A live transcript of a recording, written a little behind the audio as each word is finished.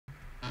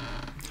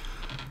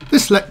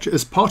This lecture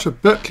is part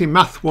of Berkeley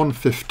Math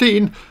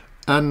 115,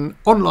 an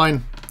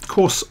online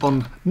course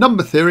on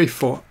number theory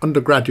for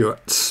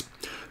undergraduates.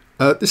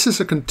 This is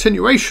a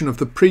continuation of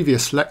the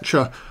previous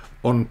lecture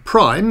on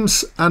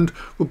primes and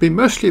will be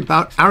mostly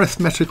about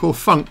arithmetical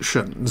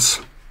functions.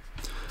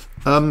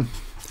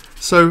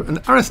 So an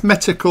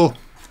arithmetical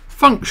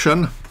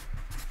function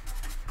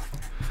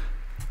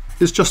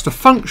is just a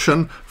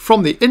function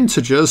from the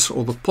integers,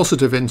 or the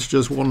positive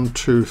integers 1,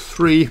 2,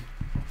 3,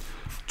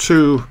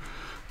 to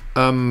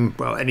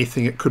well,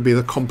 anything. It could be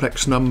the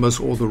complex numbers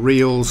or the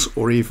reals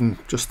or even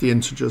just the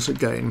integers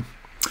again.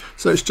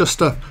 So it's just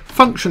a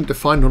function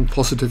defined on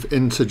positive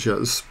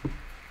integers.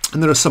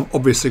 And there are some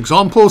obvious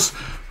examples.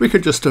 We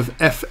could just have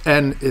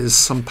fn is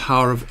some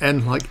power of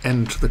n, like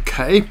n to the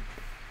k.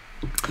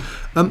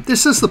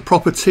 This is the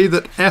property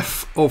that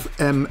f of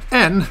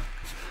mn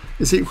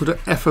is equal to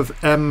f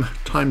of m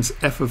times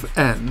f of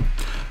n.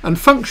 And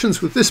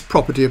functions with this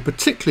property are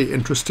particularly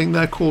interesting.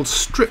 They're called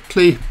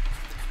strictly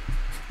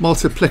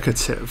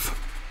multiplicative.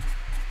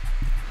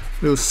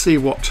 We'll see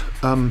what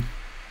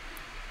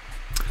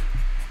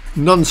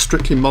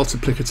non-strictly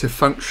multiplicative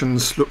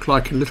functions look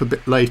like a little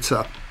bit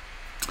later.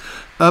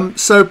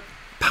 So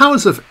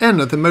powers of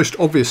n are the most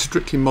obvious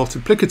strictly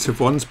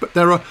multiplicative ones, but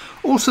there are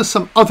also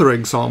some other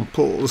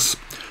examples.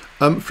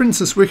 For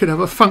instance, we could have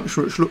a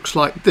function which looks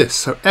like this.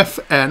 So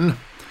fn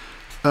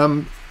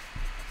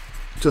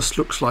just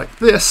looks like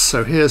this.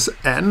 So here's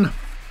n,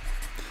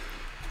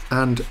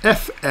 and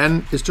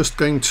fn is just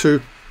going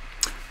to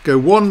go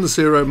 1,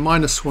 0,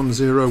 minus 1,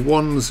 0,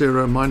 1,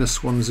 0,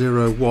 minus 1,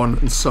 0, 1,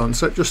 and so on.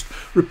 So it just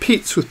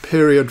repeats with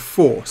period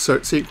 4. So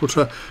it's equal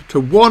to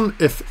 1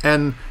 if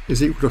n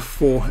is equal to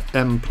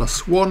 4n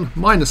plus 1,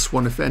 minus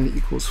 1 if n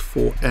equals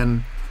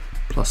 4n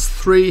plus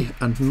 3,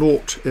 and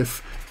 0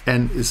 if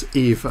n is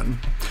even.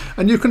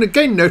 And you can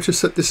again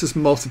notice that this is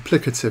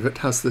multiplicative. It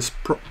has this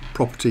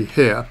property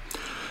here.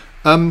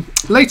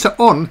 Later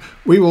on,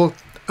 we will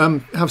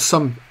have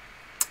some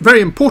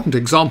very important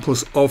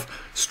examples of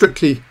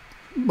strictly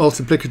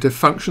multiplicative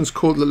functions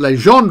called the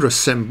Legendre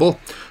symbol,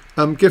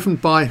 given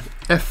by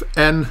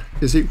fn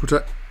is equal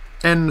to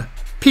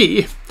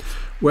np,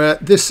 where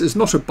this is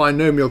not a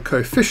binomial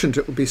coefficient.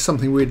 It will be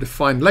something we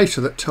define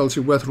later that tells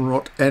you whether or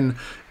not n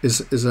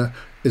is a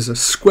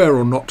square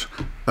or not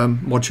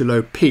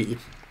modulo p.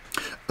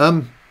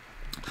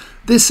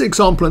 This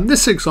example and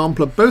this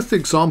example are both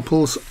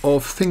examples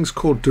of things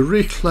called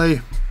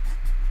Dirichlet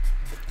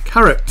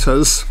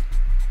characters,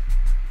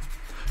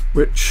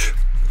 which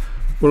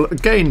will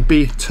again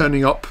be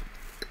turning up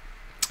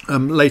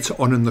later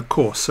on in the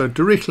course. So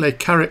Dirichlet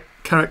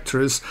character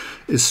is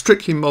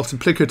strictly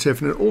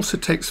multiplicative, and it also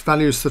takes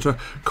values that are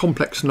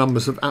complex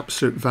numbers of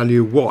absolute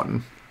value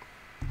 1.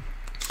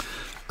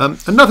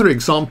 Another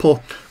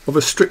example of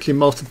a strictly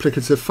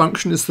multiplicative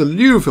function is the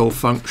Liouville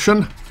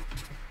function,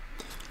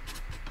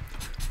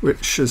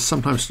 which is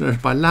sometimes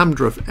denoted by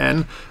lambda of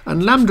n,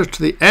 and lambda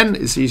to the n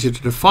is easy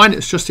to define.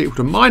 It's just equal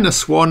to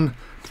minus 1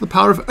 to the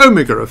power of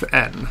omega of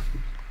n.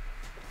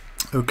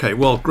 Okay,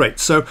 well, great.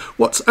 So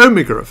what's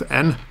omega of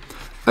n?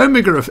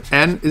 Omega of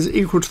n is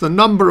equal to the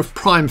number of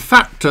prime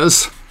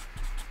factors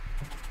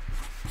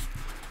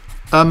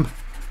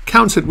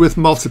counted with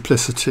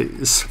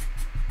multiplicities.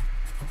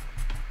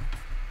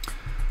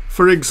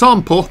 For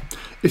example,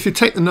 if you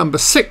take the number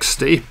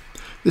 60,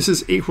 this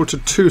is equal to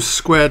 2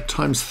 squared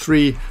times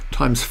 3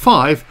 times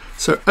 5.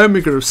 So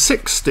omega of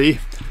 60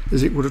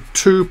 is equal to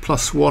 2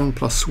 plus 1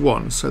 plus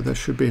 1. So there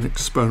should be an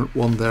exponent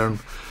 1 there, and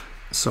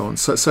so on.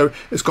 So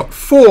it's got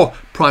 4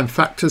 prime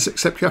factors,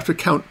 except you have to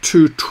count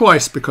 2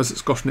 twice because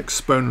it's got an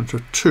exponent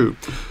of 2.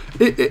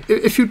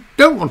 If you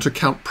don't want to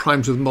count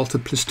primes with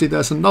multiplicity,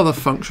 there's another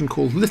function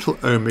called little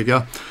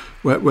omega,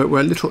 where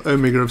little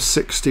omega of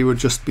 60 would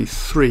just be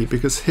 3,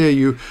 because here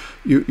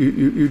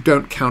you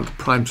don't count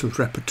primes with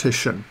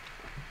repetition.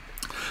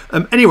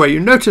 Anyway, you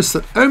notice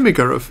that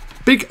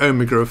big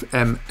omega of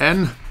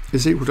mn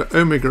is equal to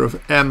omega of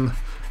m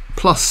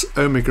plus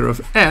omega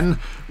of n,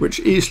 which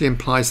easily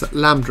implies that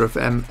lambda of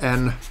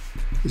mn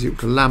is equal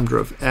to lambda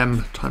of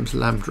m times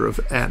lambda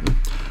of n.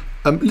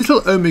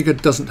 Little omega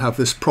doesn't have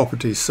this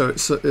property, so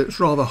it's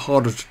rather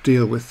harder to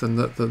deal with than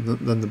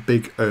the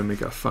big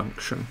omega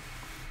function.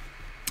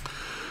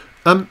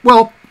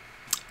 Well,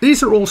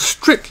 these are all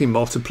strictly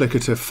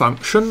multiplicative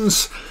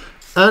functions,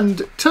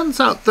 and it turns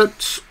out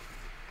that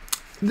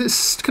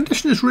this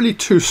condition is really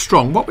too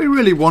strong. What we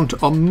really want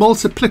are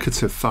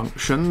multiplicative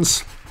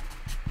functions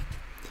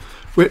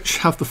which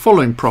have the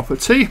following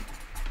property.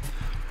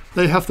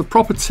 They have the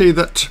property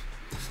that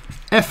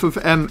f of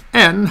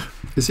mn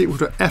is equal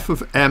to f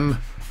of m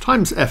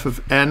times f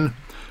of n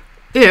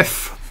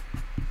if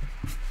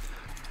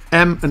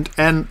m and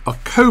n are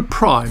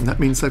co-prime. That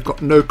means they've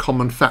got no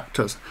common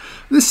factors.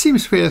 This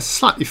seems to be a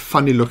slightly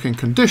funny looking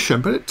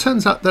condition, but it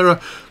turns out there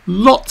are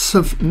lots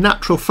of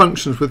natural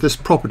functions with this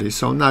property,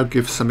 so I'll now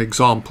give some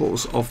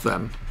examples of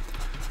them.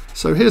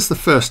 So here's the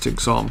first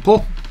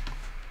example.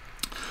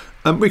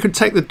 We could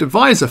take the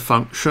divisor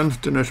function,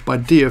 denoted by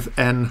d of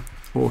n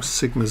or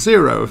sigma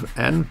 0 of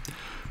n,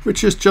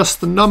 which is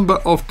just the number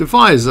of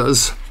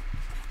divisors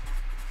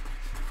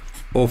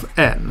of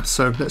n.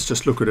 So let's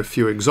just look at a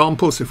few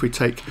examples. If we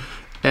take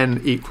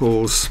n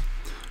equals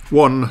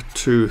 1,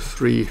 2,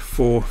 3,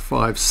 4,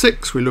 5,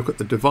 6, we look at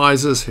the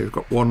divisors. Here we've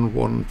got 1,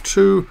 1,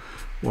 2,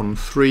 1,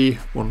 3,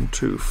 1,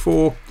 2,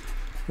 4,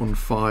 1,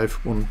 5,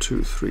 1,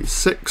 2, 3,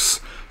 6.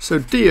 So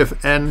d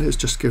of n is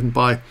just given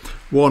by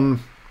 1,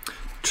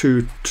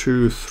 2,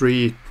 2,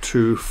 3,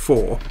 2,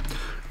 4.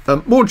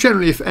 More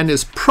generally, if n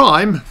is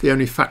prime, the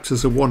only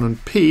factors are 1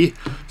 and p,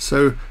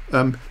 so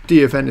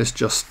d of n is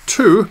just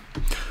 2.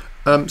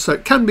 So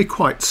it can be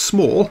quite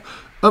small.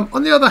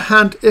 On the other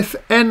hand, if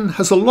n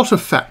has a lot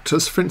of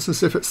factors, for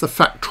instance, if it's the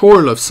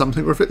factorial of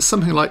something, or if it's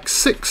something like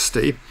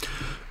 60,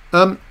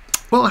 well,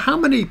 how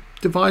many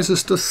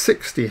divisors does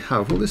 60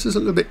 have? Well, this is a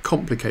little bit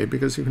complicated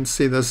because you can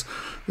see there's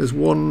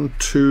 1,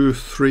 2,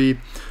 3,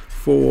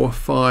 4,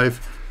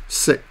 5,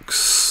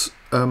 6,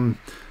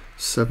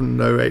 7,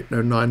 no, 8,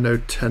 no, 9, no,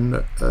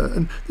 10,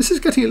 and this is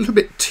getting a little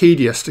bit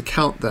tedious to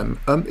count them.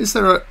 Is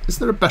there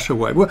a better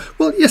way?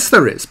 Well, yes,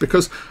 there is,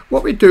 because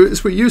what we do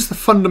is we use the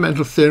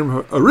fundamental theorem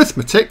of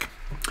arithmetic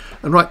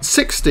and write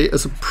 60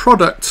 as a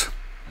product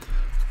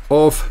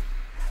of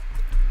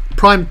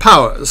prime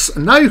powers.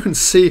 And now you can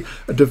see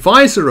a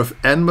divisor of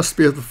n must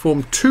be of the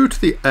form 2 to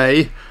the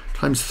a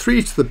times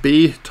 3 to the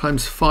b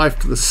times 5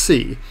 to the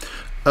c,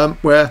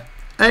 where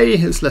a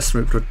is less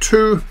than or equal to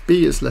 2,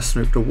 b is less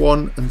than or equal to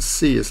 1, and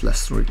c is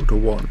less than or equal to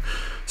 1.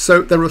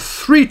 So there are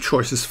 3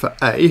 choices for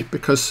a,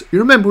 because you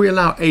remember we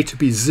allow a to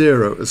be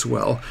 0 as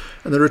well,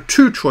 and there are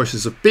 2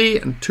 choices of b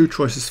and 2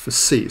 choices for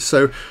c.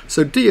 So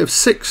d of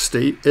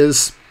 60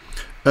 is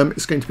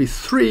going to be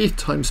 3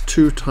 times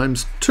 2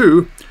 times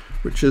 2,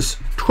 which is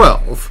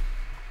 12.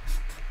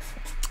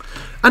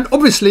 And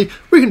obviously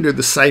we can do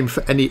the same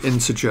for any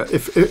integer.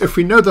 If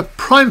we know the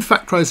prime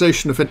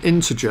factorization of an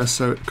integer,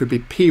 so it could be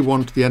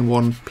p1 to the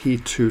n1,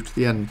 p2 to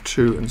the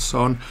n2, and so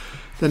on,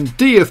 then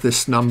d of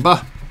this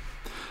number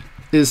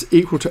is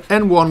equal to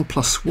n1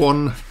 plus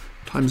 1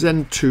 times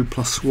n2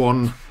 plus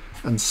 1,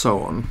 and so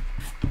on.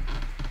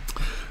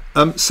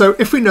 So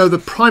if we know the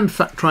prime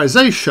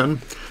factorization,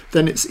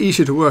 then it's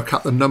easy to work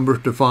out the number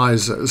of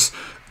divisors.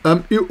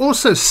 You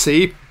also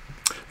see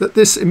that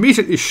this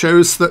immediately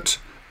shows that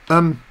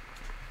the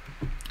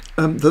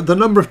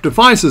number of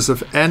divisors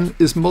of n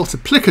is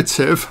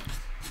multiplicative.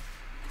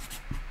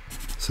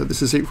 So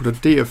this is equal to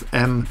d of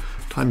m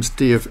times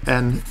d of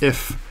n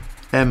if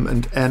m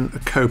and n are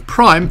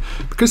co-prime,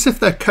 because if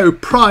they're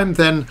co-prime,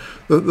 then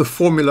the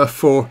formula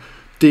for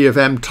d of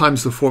m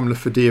times the formula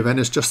for d of n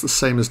is just the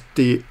same as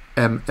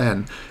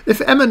dmn.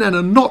 If m and n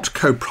are not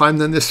co-prime,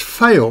 then this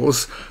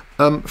fails.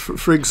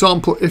 For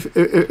example,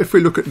 if we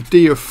look at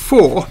d of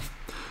 4,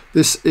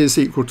 this is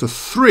equal to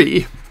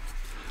 3,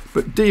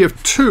 but d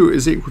of 2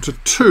 is equal to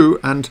 2,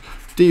 and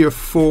d of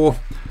 4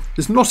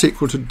 is not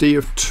equal to d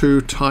of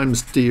 2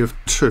 times d of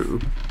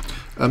 2.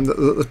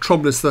 The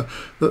trouble is the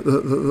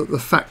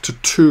factor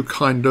 2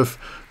 kind of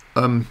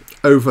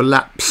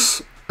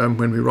overlaps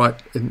when we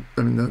write in.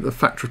 I mean, the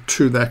factor of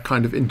 2 there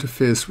kind of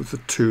interferes with the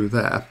 2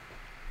 there.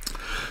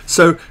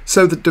 So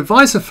the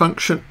divisor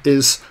function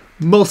is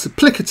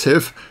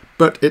multiplicative,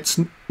 but it's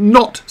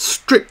not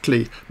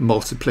strictly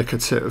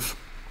multiplicative.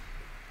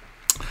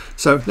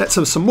 So let's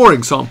have some more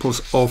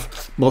examples of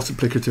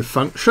multiplicative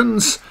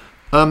functions.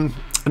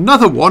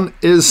 Another one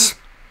is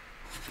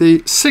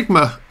the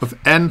sigma of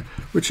n,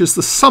 which is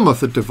the sum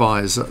of the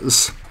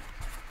divisors.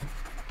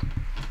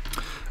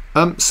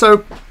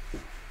 So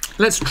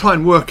let's try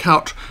and work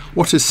out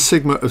what is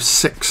sigma of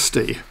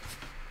 60.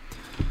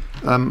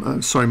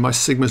 Sorry, my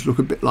sigmas look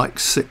a bit like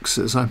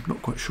 6s. I'm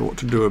not quite sure what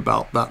to do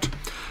about that.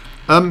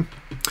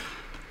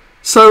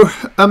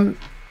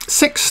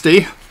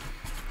 60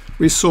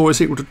 we saw is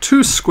equal to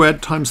 2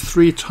 squared times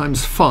 3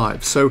 times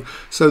 5. So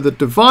the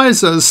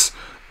divisors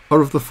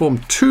are of the form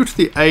 2 to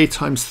the a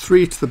times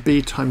 3 to the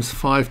b times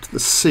 5 to the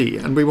c,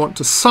 and we want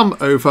to sum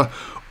over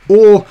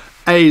all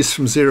a's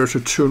from 0 to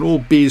 2 and all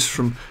b's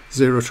from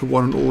 0 to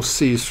 1 and all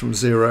c's from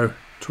 0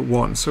 to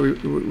 1. So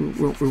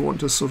we want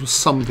to sort of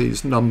sum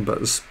these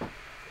numbers.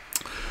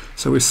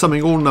 So we're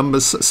summing all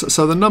numbers.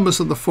 So the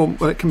numbers of the form,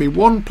 well, it can be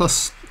 1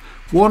 plus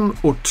 1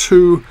 or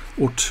 2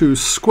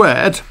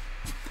 squared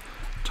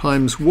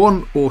times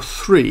 1 or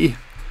 3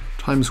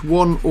 times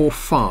 1 or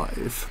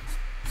 5.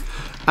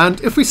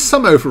 And if we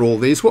sum over all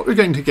these, what we're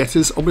going to get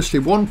is obviously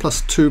 1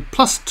 plus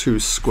 2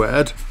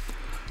 squared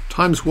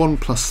times 1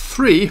 plus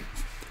 3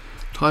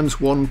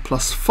 times 1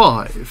 plus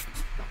 5.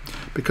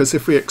 Because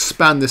if we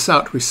expand this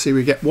out, we see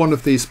we get one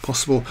of these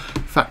possible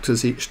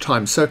factors each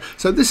time. So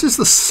this is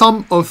the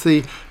sum of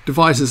the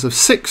divisors of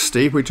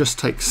 60. We just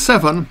take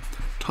 7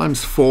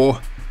 times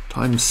 4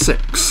 times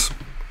 6,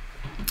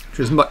 which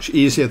is much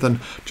easier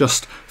than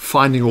just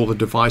finding all the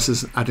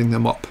divisors and adding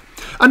them up.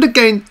 And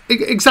again,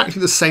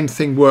 exactly the same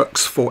thing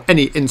works for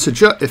any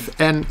integer. If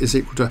n is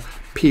equal to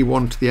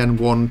p1 to the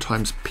n1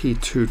 times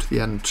p2 to the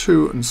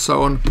n2 and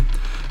so on,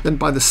 then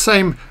by the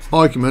same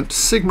argument,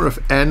 sigma of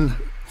n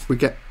we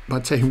get by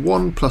taking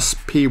 1 plus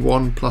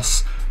p1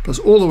 plus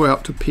all the way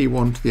up to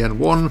p1 to the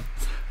n1. And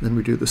then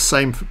we do the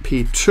same for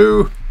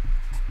p2.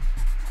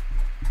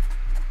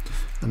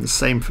 and the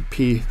same for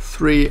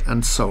P3,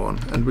 and so on.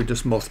 And we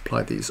just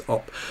multiply these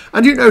up.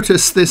 And you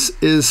notice this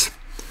is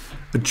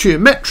a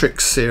geometric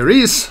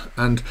series,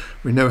 and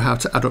we know how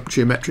to add up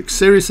geometric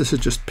series. This is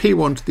just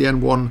P1 to the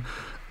n1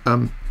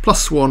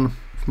 plus 1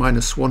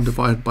 minus 1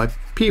 divided by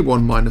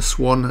P1 minus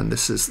 1, and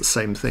this is the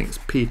same thing. It's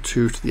P2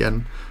 to the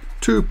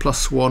n2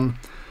 plus 1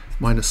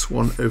 minus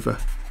 1 over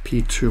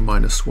P2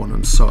 minus 1,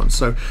 and so on.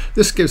 So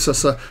this gives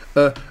us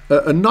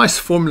a nice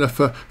formula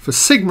for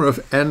sigma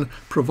of n,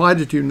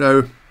 provided you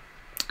know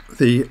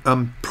the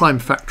prime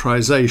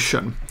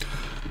factorization.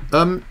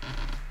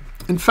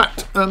 In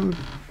fact,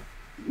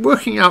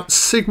 working out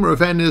sigma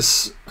of n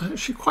is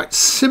actually quite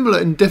similar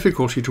in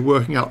difficulty to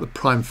working out the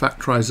prime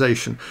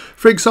factorization.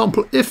 For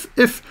example,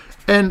 if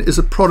n is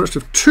a product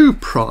of two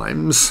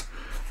primes,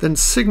 then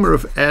sigma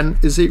of n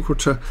is equal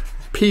to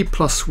p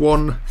plus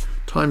 1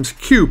 times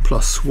q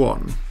plus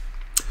 1,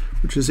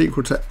 which is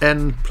equal to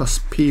n plus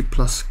p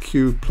plus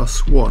q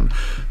plus 1.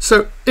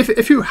 So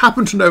if you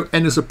happen to know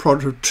n is a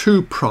product of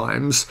two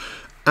primes,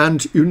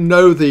 and you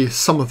know the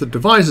sum of the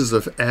divisors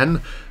of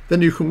n,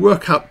 then you can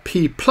work out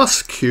p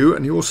plus q,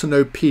 and you also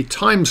know p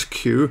times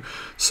q.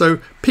 So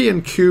p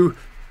and q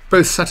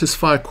both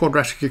satisfy a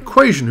quadratic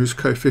equation whose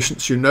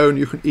coefficients you know, and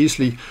you can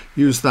easily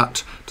use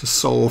that to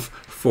solve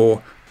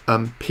for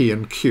p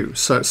and q.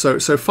 So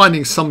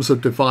finding sums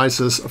of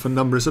divisors of a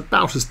number is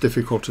about as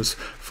difficult as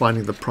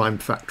finding the prime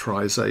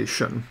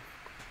factorization.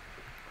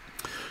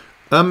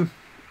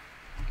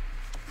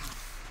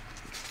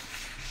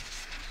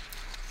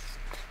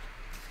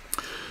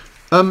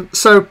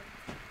 So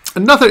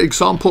another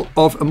example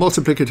of a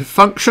multiplicative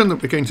function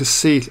that we're going to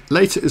see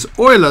later is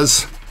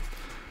Euler's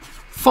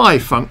phi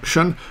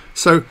function.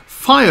 So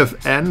phi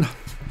of n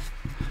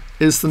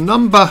is the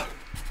number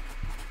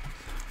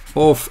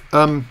of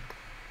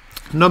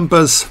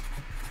numbers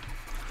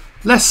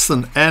less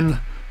than n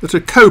that are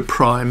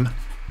co-prime.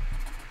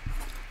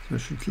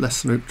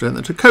 Less than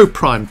that are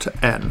co-prime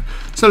to n.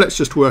 So let's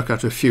just work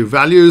out a few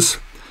values.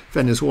 If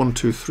n is 1,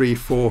 2, 3,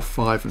 4,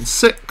 5, and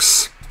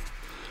 6,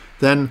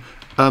 then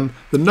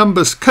the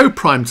numbers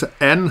co-prime to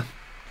n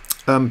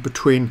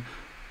between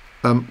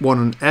 1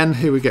 and n,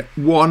 here we get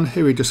 1,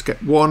 here we just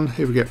get 1,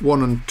 here we get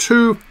 1 and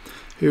 2,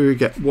 here we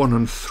get 1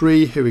 and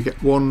 3, here we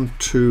get 1,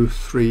 2,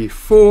 3,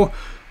 4,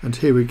 and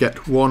here we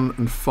get 1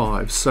 and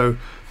 5. So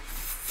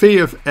phi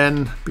of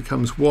n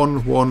becomes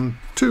 1, 1,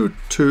 2,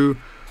 2,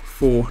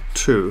 4,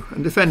 2.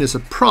 And if n is a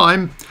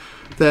prime,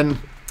 then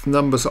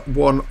numbers at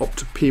 1 up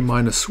to p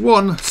minus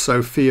 1,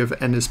 so phi of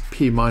n is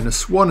p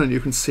minus 1, and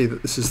you can see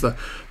that this is the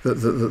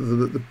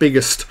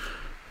biggest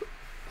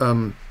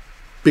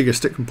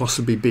biggest it can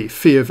possibly be.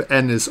 Phi of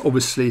n is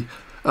obviously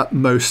at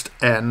most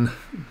n.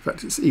 In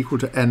fact, it's equal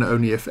to n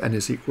only if n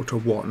is equal to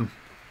 1.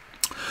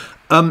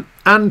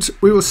 And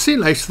we will see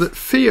later that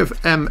phi of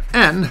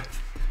mn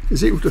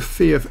is equal to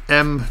phi of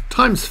m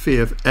times phi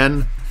of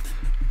n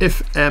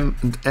if m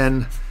and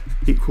n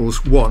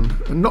equals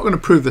 1. I'm not going to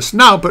prove this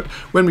now, but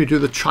when we do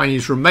the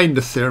Chinese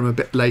remainder theorem a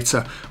bit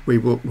later, we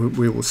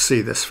will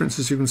see this. For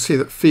instance, you can see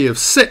that phi of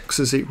 6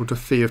 is equal to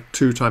phi of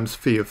 2 times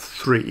phi of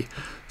 3.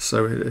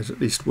 So it at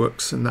least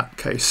works in that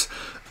case.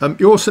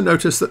 You also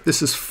notice that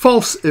this is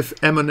false if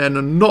m and n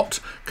are not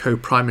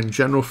co-prime in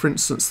general. For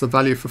instance, the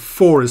value for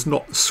 4 is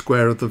not the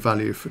square of the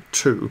value for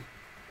 2.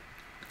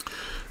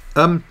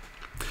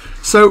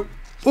 So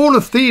all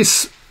of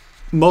these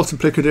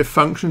multiplicative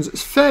functions,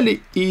 it's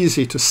fairly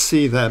easy to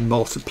see they're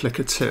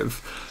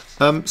multiplicative.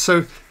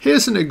 So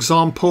here's an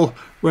example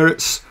where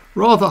it's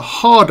rather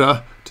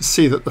harder to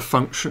see that the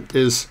function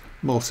is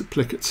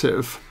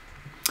multiplicative.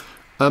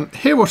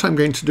 Here what I'm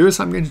going to do is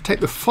I'm going to take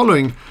the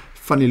following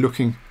funny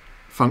looking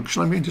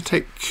function. I'm going to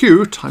take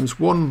q times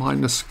 1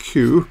 minus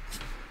q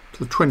to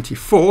the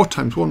 24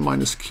 times 1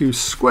 minus q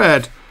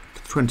squared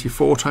to the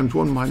 24 times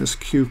 1 minus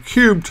q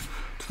cubed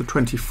to the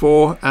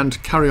 24,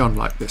 and carry on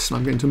like this. And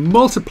I'm going to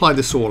multiply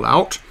this all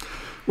out.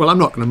 Well, I'm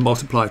not going to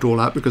multiply it all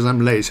out because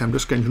I'm lazy. I'm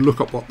just going to look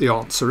up what the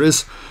answer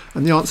is.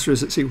 And the answer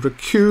is it's equal to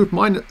q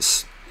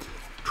minus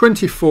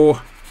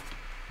 24q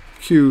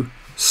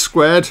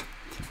squared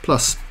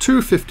plus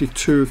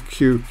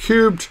 252q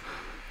cubed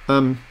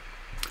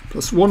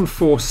plus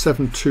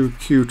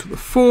 1472q to the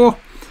 4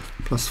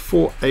 plus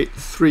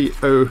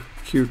 4830q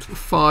to the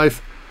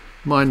 5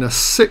 minus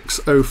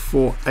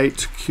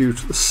 6048q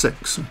to the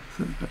 6.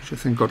 Actually, I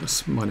think I got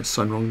a minus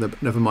sign wrong there,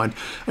 but never mind.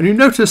 And you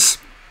notice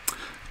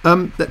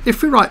that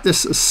if we write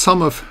this as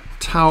sum of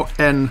tau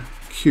n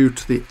q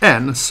to the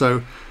n,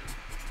 so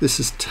this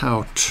is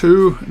tau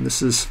 2 and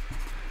this is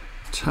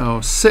tau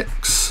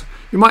 6,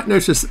 you might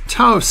notice that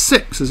tau of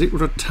 6 is equal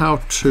to tau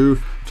 2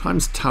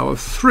 times tau of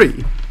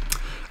 3.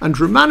 And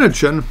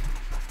Ramanujan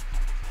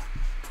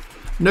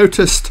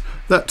noticed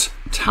that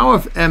tau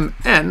of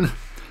mn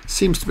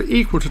seems to be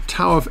equal to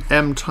tau of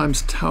m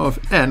times tau of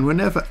n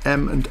whenever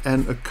m and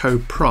n are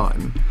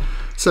co-prime.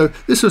 So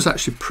this was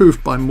actually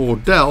proved by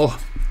Mordell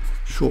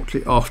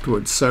shortly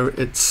afterwards. So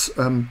it's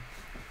an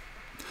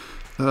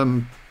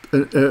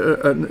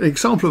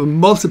example of a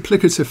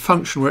multiplicative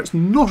function where it's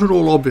not at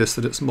all obvious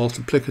that it's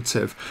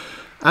multiplicative.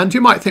 And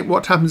you might think,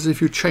 what happens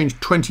if you change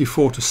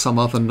 24 to some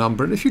other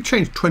number? And if you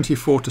change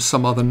 24 to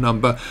some other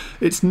number,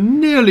 it's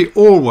nearly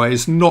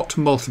always not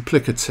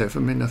multiplicative. I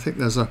mean, I think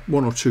there's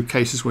one or two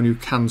cases when you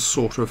can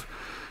sort of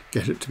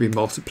get it to be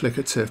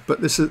multiplicative.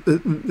 But this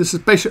is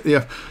basically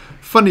a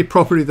funny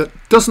property that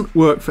doesn't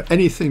work for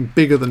anything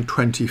bigger than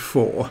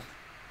 24.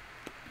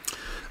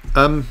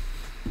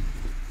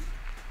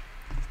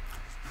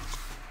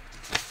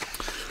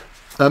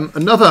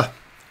 Another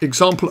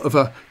example of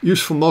a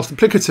useful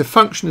multiplicative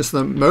function is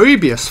the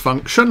Moebius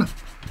function.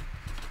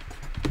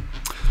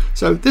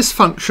 So this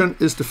function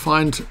is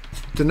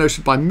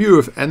denoted by mu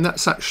of n.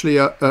 That's actually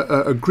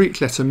a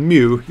Greek letter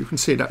mu. You can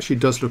see it actually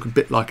does look a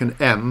bit like an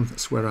m.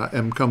 That's where our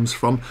m comes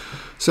from.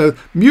 So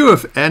mu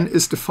of n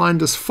is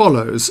defined as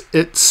follows.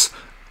 It's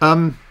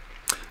 0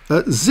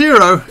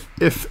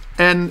 if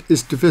n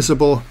is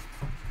divisible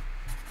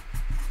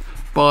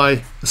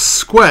by a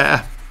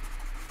square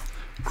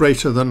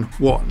greater than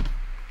 1.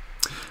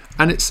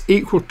 And it's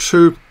equal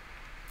to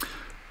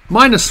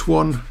minus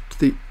 1 to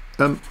the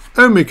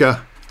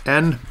omega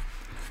n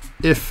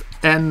if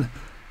n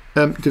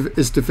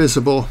is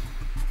divisible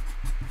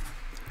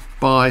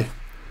by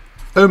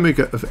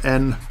omega of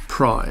n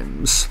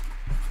primes.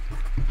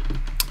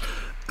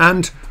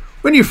 And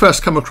when you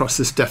first come across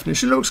this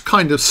definition, it looks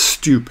kind of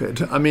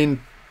stupid. I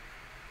mean,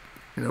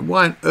 you know,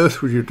 why on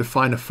earth would you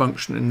define a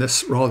function in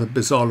this rather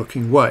bizarre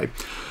looking way?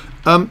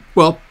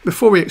 Well,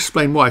 before we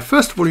explain why,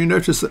 first of all, you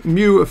notice that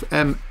mu of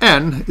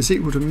mn is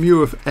equal to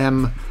mu of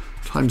m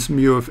times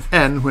mu of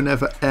n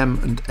whenever m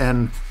and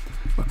n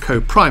are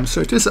co-prime.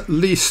 So it is at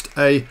least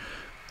a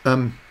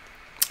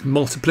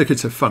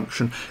multiplicative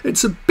function.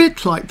 It's a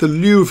bit like the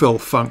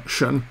Liouville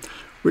function,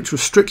 which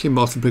was strictly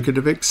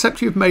multiplicative,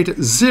 except you've made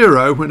it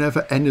 0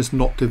 whenever n is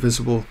not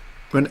divisible,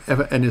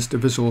 whenever n is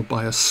divisible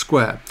by a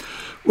square.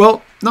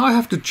 Well, now I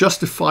have to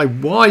justify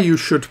why you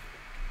should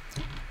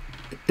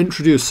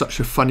introduce such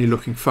a funny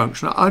looking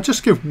function. I'll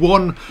just give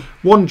one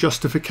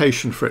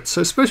justification for it.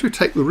 So suppose we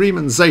take the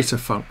Riemann zeta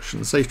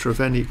function, zeta of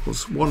n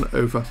equals 1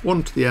 over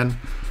 1 to the n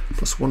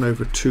plus 1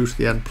 over 2 to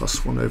the n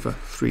plus 1 over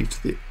 3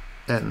 to the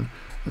n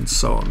and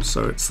so on.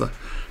 So it's the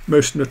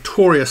most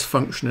notorious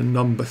function in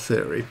number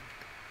theory.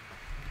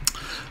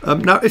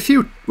 Now if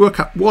you work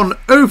out 1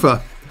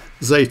 over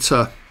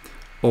zeta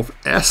of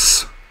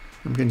s,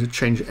 I'm going to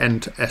change n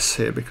to s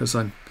here because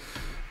I'm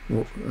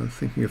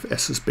thinking of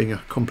s as being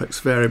a complex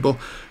variable.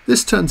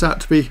 This turns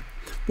out to be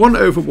 1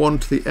 over 1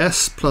 to the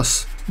s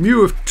plus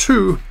mu of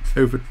 2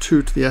 over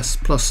 2 to the s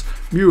plus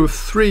mu of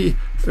 3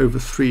 over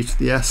 3 to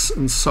the s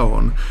and so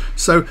on.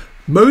 So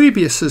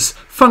Moebius's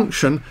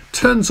function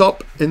turns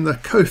up in the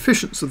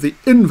coefficients of the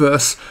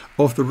inverse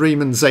of the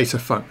Riemann zeta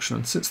function.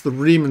 And since the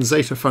Riemann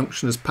zeta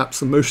function is perhaps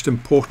the most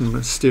important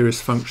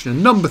mysterious function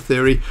in number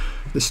theory,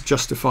 this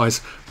justifies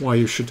why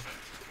you should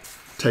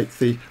take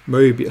the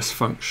Moebius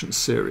function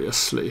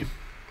seriously.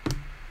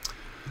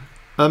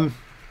 Now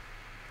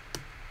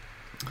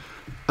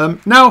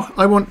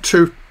I want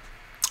to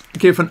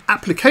give an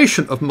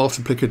application of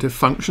multiplicative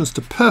functions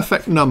to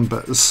perfect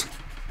numbers.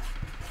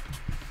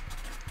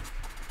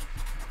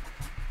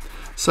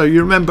 So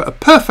you remember a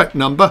perfect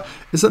number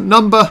is a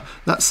number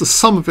that's the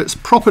sum of its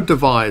proper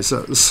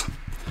divisors.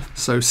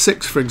 So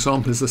 6, for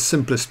example, is the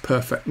simplest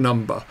perfect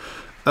number.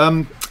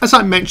 As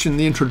I mentioned in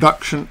the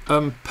introduction,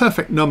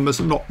 perfect numbers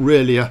are not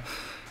really a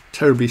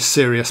terribly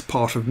serious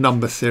part of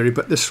number theory,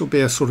 but this will be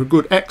a sort of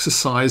good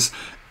exercise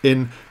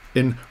in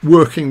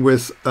working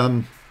with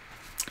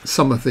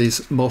some of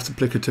these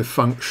multiplicative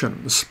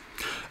functions.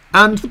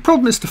 And the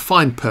problem is to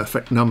find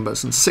perfect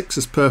numbers, and 6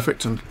 is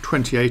perfect and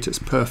 28 is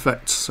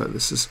perfect, so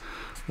this is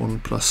 1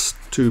 plus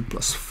 2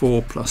 plus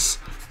 4 plus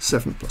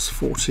 7 plus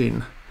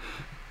 14.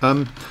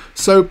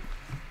 The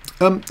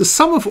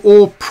sum of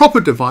all proper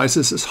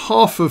divisors is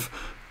half of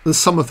the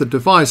sum of the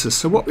divisors.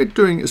 So what we're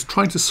doing is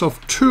trying to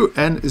solve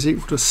 2n is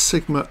equal to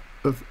sigma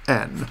of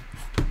n.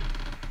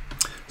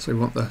 So we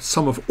want the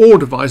sum of all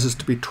divisors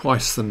to be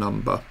twice the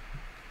number.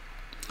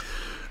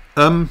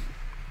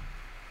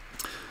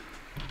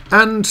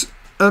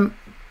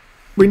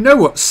 We know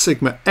what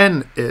sigma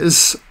n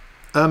is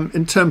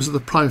in terms of the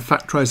prime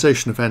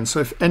factorization of n. So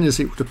if n is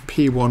equal to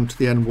p1 to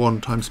the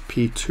n1 times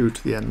p2 to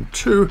the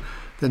n2,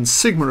 then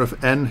sigma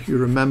of n, you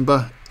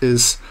remember,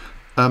 is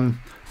 1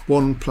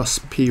 plus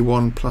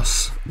p1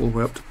 plus all the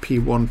way up to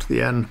p1 to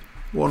the n,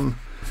 1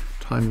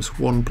 times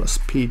 1 plus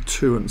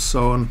p2 and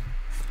so on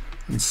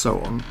and so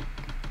on.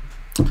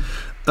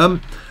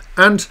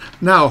 And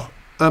now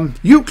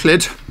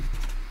Euclid,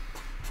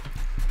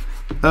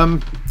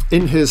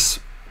 in his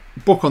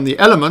book on the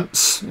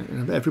elements,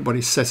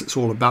 everybody says it's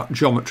all about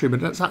geometry,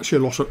 but it's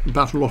actually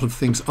about a lot of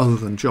things other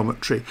than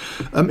geometry.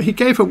 He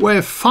gave a way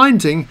of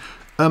finding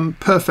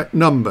perfect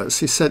numbers.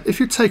 He said if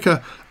you take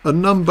a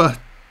number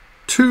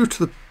 2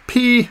 to the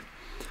p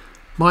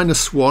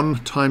minus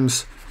 1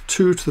 times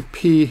 2 to the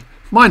p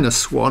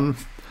minus 1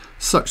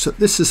 such that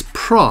this is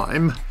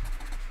prime,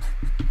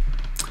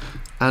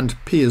 and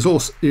p is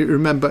also, you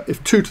remember,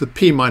 if 2 to the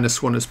p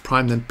minus 1 is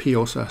prime, then p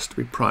also has to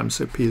be prime,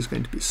 so p is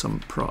going to be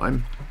some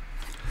prime.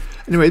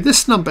 Anyway,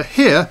 this number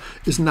here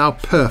is now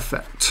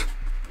perfect.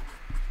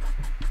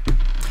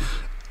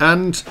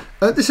 And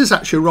this is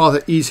actually a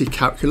rather easy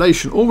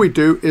calculation. All we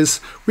do is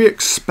we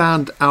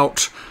expand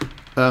out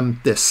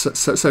this.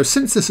 So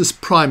since this is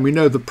prime, we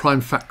know the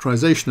prime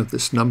factorization of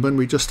this number, and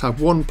we just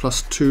have 1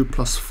 plus 2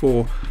 plus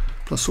 4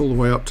 plus all the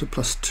way up to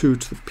plus 2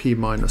 to the p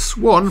minus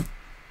 1.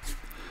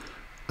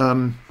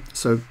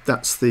 So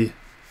that's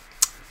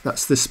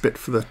this bit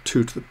for the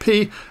 2 to the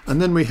p,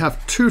 and then we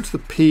have 2 to the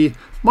p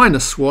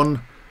minus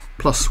 1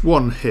 plus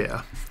 1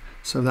 here.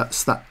 So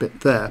that's that bit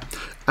there.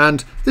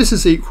 And this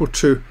is equal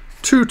to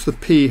 2 to the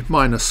p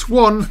minus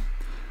 1,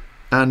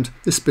 and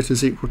this bit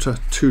is equal to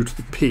 2 to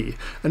the p.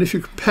 And if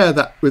you compare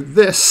that with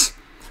this,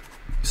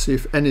 you see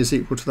if n is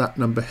equal to that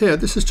number here,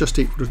 this is just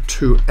equal to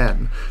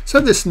 2n. So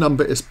this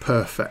number is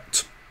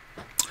perfect.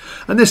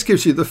 And this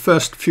gives you the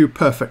first few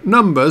perfect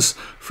numbers.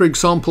 For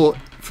example,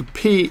 for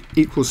p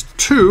equals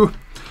 2,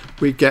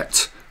 we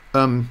get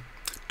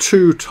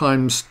 2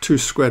 times 2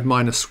 squared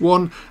minus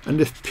 1. And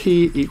if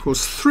p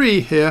equals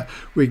 3 here,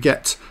 we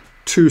get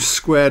 2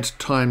 squared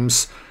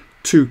times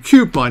 2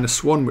 cubed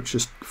minus 1, which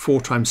is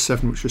 4 times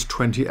 7, which is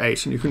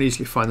 28. And you can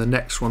easily find the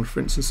next one. For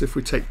instance, if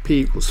we take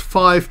p equals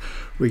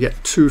 5, we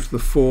get 2 to the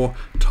 4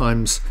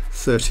 times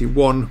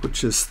 31,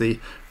 which is the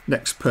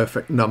next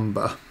perfect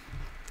number.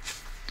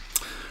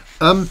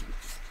 Well,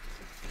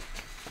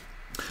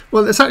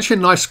 there's actually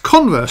a nice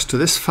converse to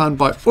this found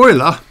by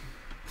Euler.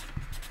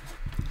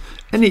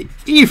 Any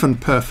even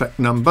perfect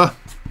number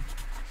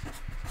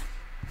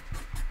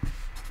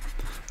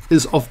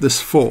is of this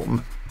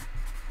form.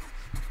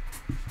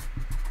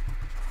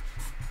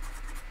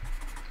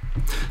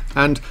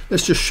 And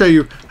let's just show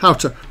you how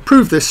to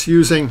prove this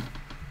using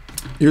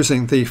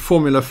the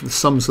formula for the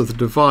sums of the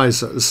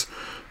divisors.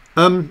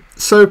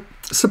 So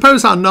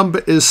suppose our number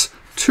is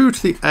 2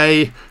 to the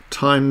a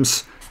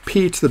times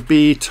p to the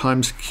b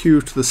times q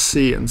to the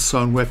c, and so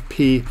on, where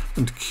p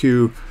and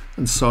q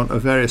and so on are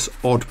various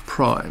odd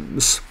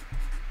primes.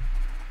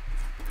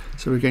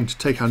 So we're going to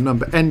take our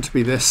number n to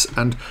be this,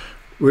 and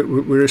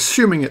we're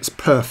assuming it's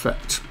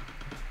perfect.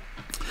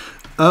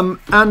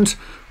 And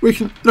we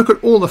can look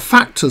at all the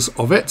factors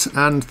of it,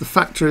 and the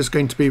factor is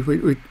going to be,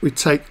 we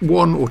take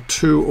 1 or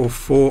 2 or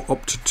 4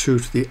 up to 2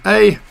 to the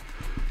a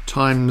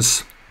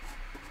times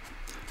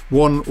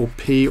 1 or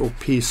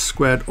p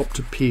squared up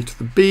to p to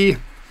the b,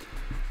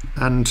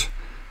 and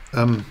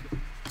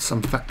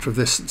some factor of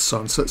this and so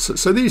on.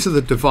 So these are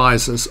the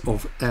divisors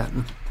of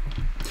n.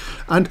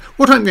 And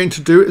what I'm going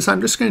to do is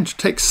I'm just going to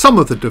take some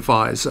of the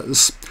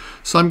divisors.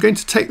 So I'm going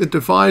to take the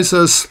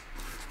divisors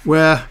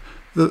where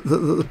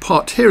the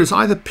part here is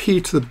either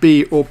p to the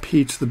b or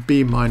p to the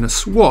b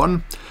minus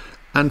 1.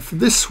 And for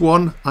this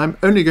one, I'm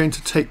only going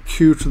to take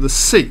q to the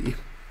c.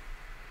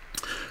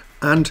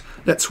 And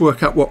let's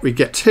work out what we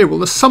get here. Well,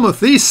 the sum of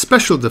these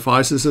special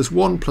divisors is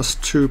 1 plus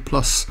 2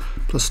 plus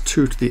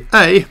 2 to the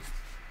a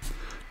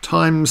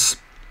times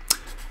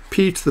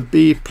p to the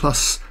b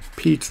plus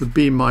p to the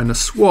b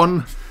minus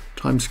 1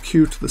 times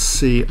q to the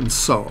c, and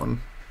so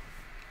on.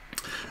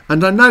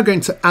 And I'm now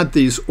going to add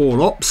these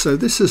all up. So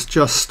this is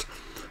just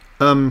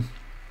 2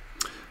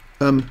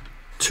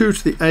 to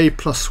the a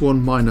plus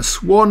 1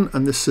 minus 1,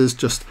 and this is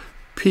just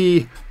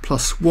p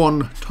plus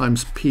 1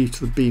 times p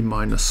to the b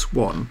minus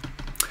 1.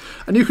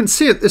 And you can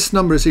see that this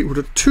number is equal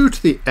to 2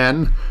 to the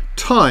n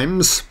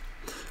times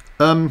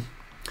 1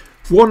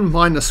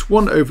 minus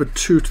 1 over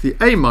 2 to the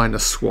a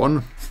minus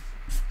 1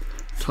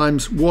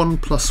 times 1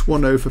 plus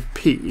 1 over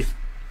p.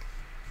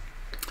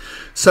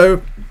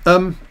 So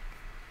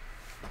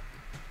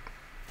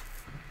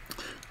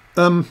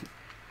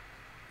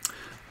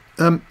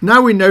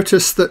now we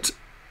notice that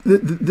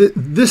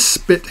this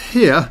bit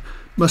here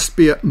must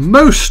be at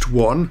most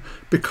 1,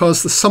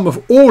 because the sum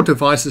of all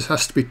divisors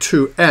has to be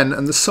 2n,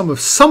 and the sum of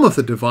some of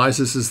the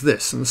divisors is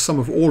this, and the sum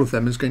of all of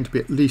them is going to be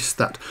at least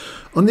that.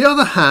 On the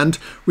other hand,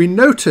 we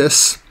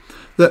notice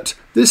that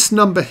this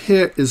number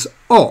here is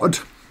odd,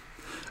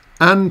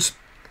 and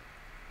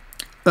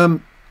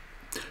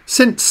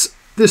since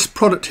this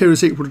product here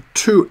is equal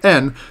to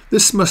 2n,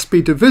 this must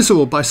be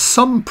divisible by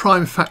some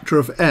prime factor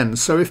of n.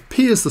 So if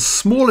p is the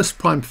smallest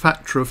prime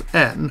factor of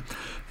n,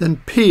 then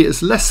p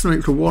is less than or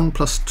equal to 1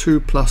 plus 2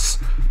 plus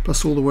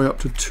all the way up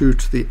to 2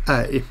 to the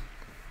a.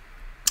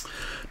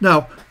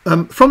 Now,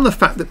 from the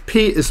fact that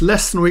p is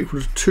less than or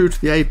equal to 2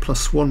 to the a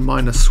plus 1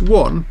 minus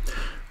 1,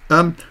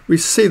 we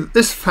see that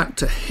this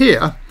factor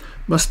here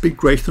must be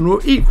greater than or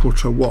equal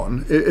to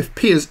 1. If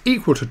p is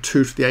equal to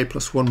 2 to the a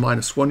plus 1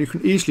 minus 1, you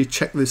can easily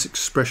check this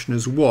expression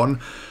is 1.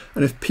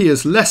 And if p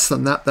is less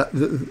than that,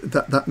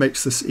 that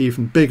makes this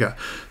even bigger.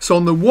 So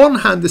on the one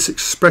hand, this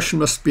expression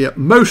must be at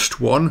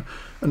most 1,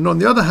 and on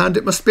the other hand,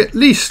 it must be at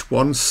least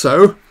 1.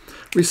 So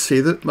we see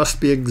that it must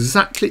be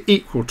exactly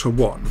equal to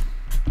 1.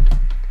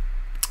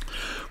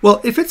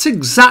 Well, if it's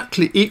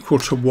exactly equal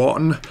to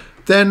 1,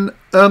 then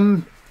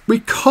we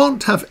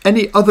can't have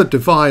any other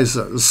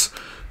divisors.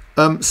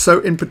 So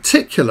in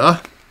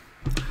particular,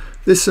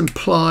 this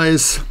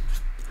implies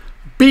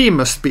b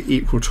must be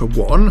equal to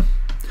 1.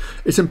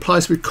 It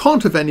implies we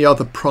can't have any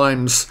other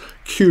primes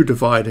q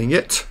dividing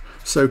it,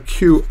 so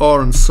Q,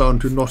 R and so on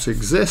do not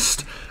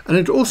exist, and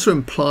it also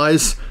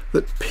implies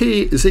that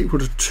P is equal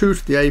to 2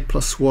 to the A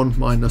plus 1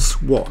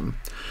 minus 1.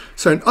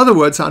 So in other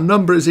words, our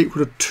number is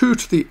equal to 2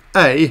 to the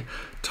A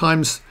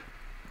times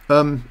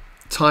 2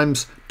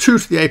 to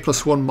the A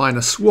plus 1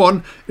 minus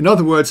 1. In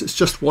other words, it's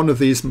just one of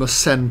these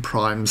Mersenne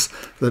primes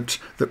that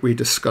we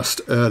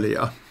discussed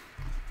earlier.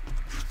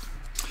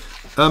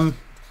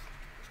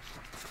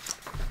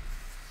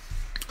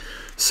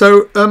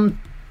 So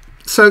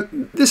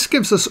this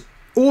gives us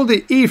all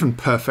the even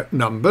perfect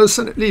numbers,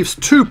 and it leaves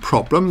two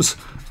problems.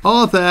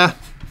 Are there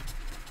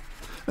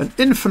an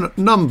infinite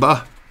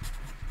number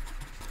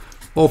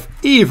of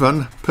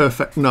even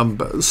perfect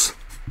numbers?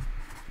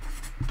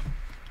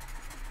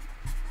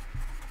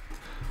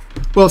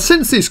 Well,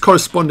 since these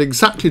correspond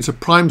exactly to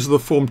primes of the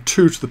form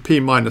 2 to the p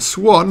minus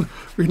 1,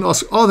 we can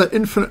ask, are there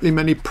infinitely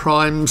many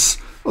primes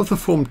of the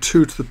form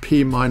 2 to the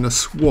p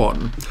minus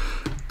 1?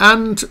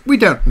 And we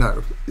don't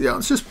know. The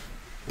answer is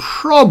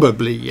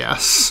probably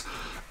yes.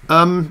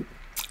 And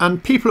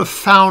people have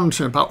found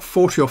about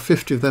 40 or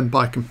 50 of them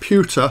by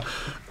computer.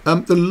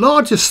 The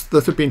largest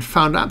that have been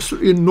found,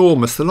 absolutely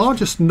enormous, the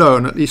largest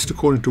known, at least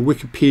according to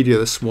Wikipedia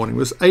this morning,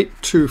 was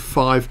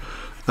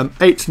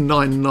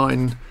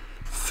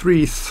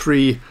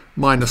 825.89933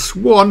 minus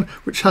 1,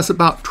 which has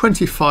about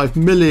 25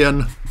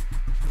 million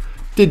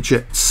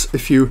digits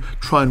if you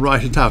try and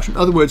write it out. In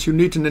other words, you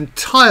need an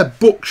entire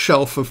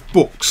bookshelf of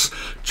books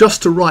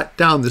just to write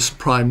down this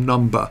prime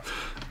number.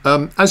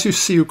 As you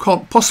see, you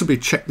can't possibly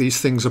check these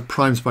things are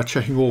primes by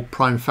checking all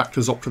prime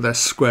factors up to their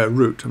square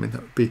root. I mean,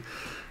 that would be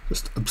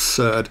just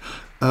absurd.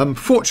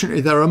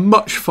 Fortunately, there are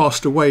much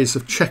faster ways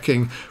of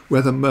checking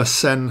whether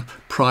Mersenne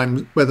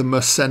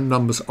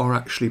numbers are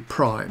actually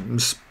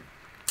primes.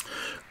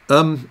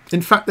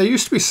 In fact, there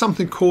used to be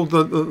something called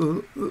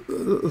the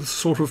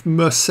sort of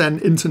Mersenne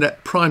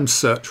internet prime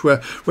search,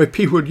 where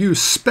people would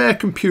use spare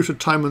computer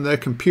time on their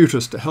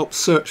computers to help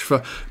search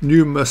for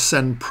new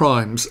Mersenne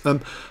primes.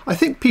 I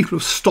think people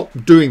have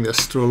stopped doing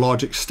this to a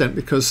large extent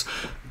because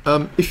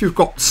if you've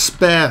got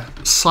spare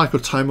cycle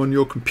time on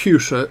your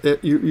computer,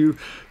 you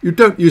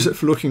don't use it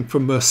for looking for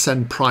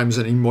Mersenne primes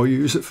anymore. You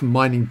use it for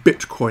mining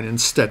Bitcoin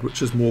instead,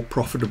 which is more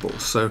profitable.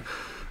 So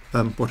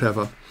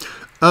whatever.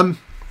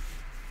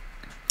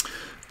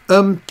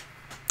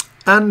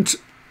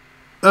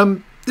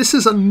 This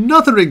is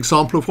another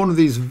example of one of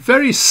these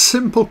very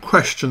simple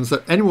questions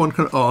that anyone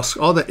can ask.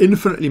 Are there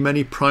infinitely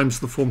many primes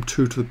of the form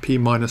 2 to the p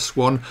minus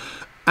 1?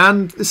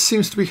 And this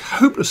seems to be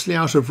hopelessly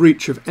out of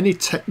reach of any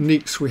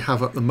techniques we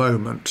have at the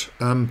moment.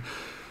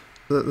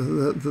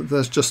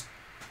 There's just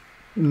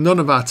none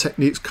of our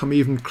techniques come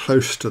even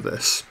close to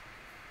this.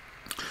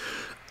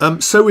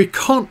 So we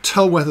can't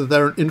tell whether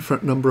there are an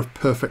infinite number of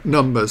perfect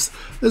numbers.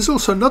 There's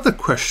also another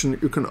question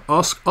that you can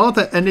ask. Are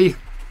there any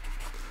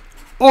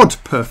odd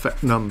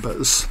perfect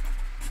numbers?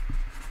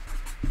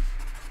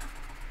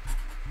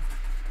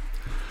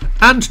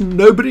 And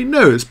nobody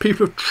knows.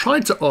 People have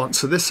tried to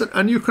answer this,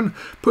 and you can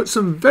put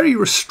some very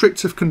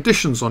restrictive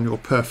conditions on your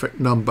perfect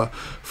number.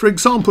 For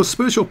example,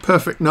 suppose your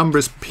perfect number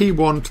is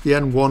p1 to the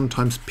n1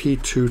 times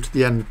p2 to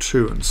the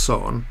n2 and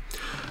so on.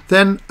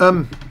 Then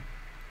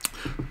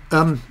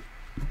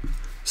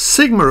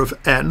sigma of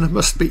n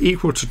must be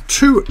equal to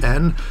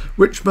 2n,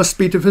 which must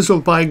be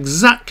divisible by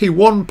exactly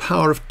 1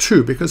 power of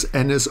 2 because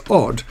n is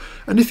odd.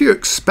 And if you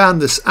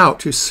expand this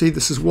out, you see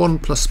this is 1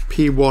 plus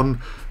p1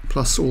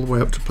 plus all the way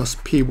up to plus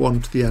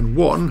p1 to the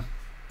n1,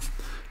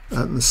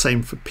 and the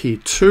same for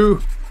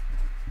p2.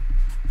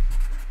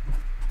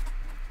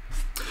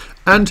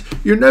 And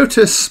you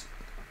notice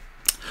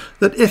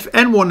that if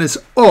n1 is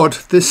odd,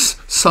 this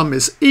sum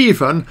is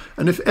even,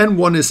 and if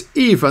n1 is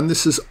even,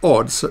 this is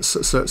odd.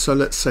 So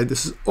let's say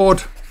this is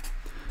odd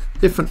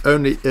if and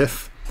only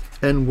if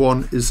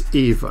n1 is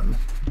even.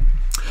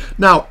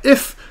 Now,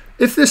 if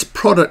this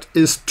product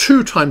is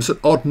 2 times an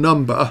odd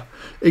number,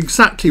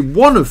 exactly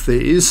one of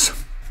these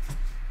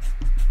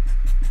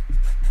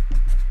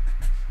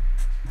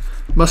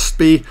must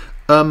be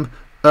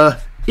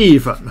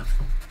even.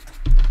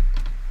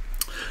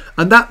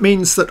 And that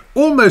means that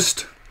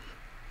almost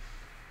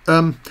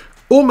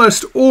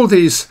all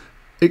these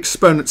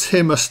exponents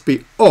here must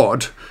be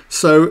odd.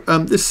 So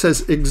this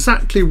says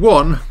exactly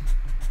one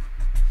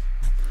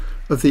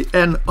of the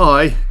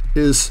ni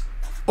is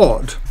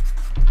odd.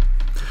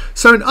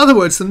 So in other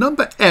words, the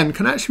number n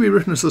can actually be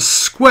written as a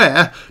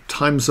square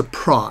times a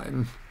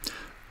prime,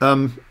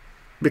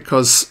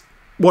 because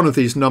one of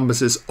these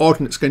numbers is odd,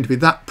 and it's going to be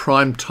that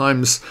prime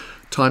times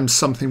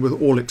something with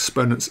all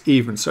exponents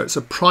even. So it's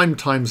a prime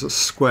times a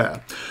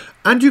square.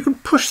 And you can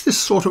push this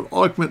sort of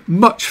argument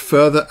much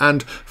further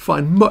and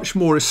find much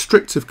more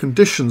restrictive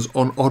conditions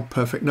on odd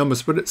perfect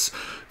numbers. But it's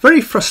very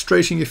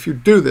frustrating if you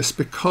do this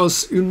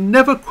because you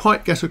never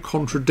quite get a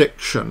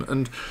contradiction,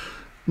 and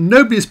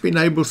nobody's been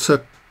able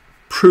to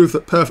prove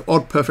that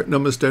odd perfect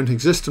numbers don't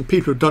exist, and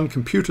people have done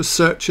computer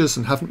searches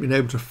and haven't been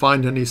able to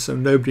find any, so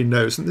nobody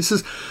knows. And this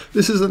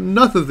is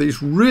another of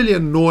these really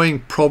annoying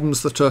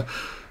problems that are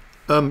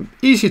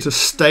easy to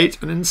state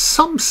and in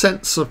some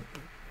sense are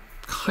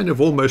kind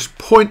of almost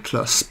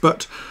pointless,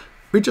 but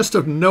we just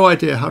have no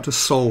idea how to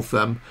solve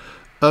them.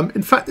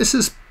 In fact, this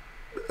is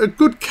a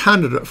good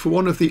candidate for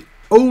one of the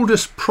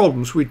oldest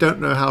problems we don't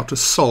know how to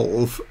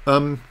solve.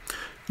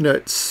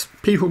 It's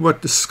people were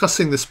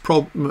discussing this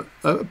problem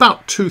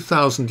about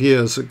 2,000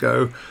 years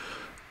ago,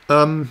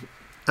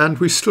 and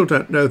we still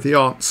don't know the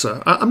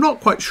answer. I'm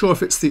not quite sure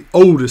if it's the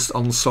oldest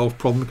unsolved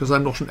problem because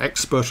I'm not an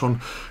expert on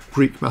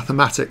Greek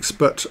mathematics,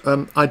 but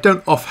I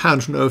don't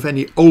offhand know of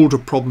any older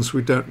problems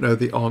we don't know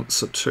the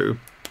answer to.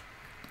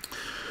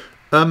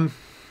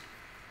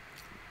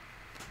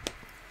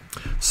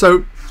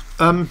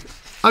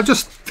 I'll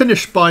just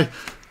finish by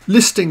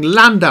listing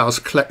Landau's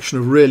collection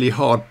of really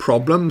hard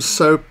problems.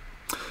 So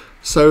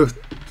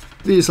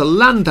these are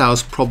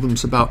Landau's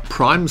problems about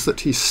primes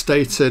that he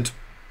stated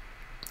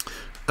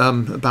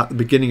about the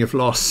beginning of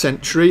last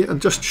century,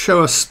 and just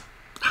show us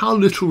how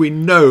little we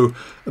know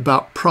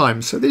about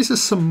primes. So these are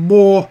some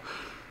more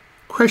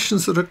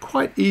questions that are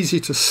quite easy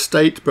to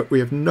state, but we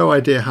have no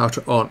idea how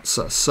to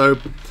answer. So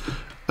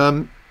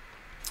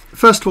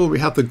first of all, we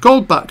have the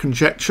Goldbach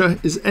conjecture: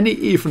 is any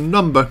even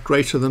number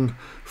greater than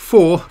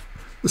 4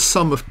 the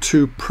sum of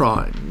 2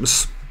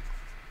 primes?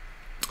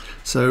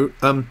 So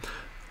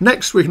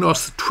next we can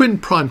ask the twin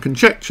prime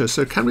conjecture.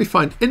 So can we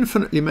find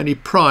infinitely many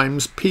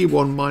primes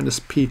p1 minus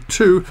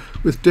p2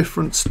 with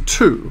difference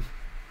 2?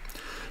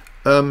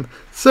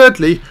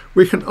 Thirdly,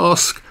 we can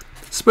ask,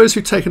 suppose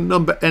we take a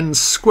number n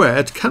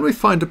squared, can we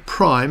find a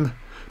prime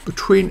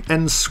between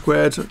n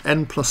squared and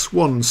n plus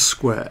 1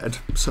 squared?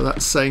 So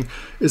that's saying,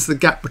 is the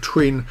gap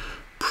between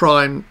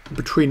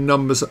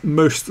numbers at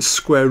most the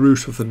square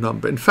root of the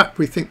number? In fact,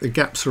 we think the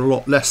gaps are a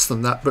lot less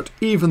than that, but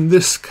even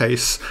this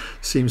case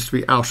seems to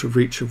be out of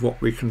reach of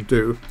what we can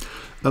do.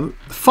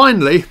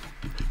 Finally,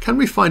 can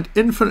we find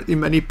infinitely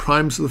many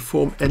primes of the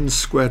form n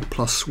squared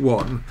plus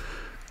 1?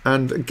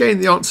 And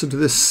again, the answer to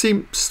this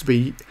seems to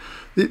be,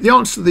 the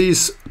answer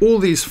to all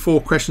these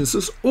 4 questions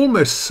is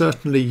almost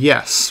certainly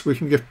yes. We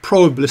can give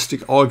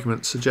probabilistic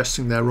arguments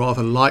suggesting they're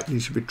rather likely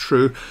to be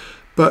true,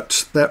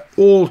 but they're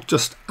all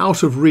just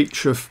out of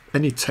reach of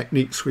any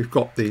techniques we've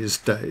got these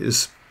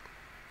days.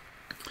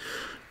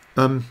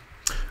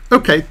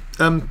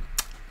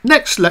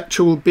 Next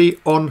lecture will be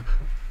on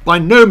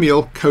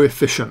binomial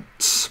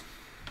coefficients.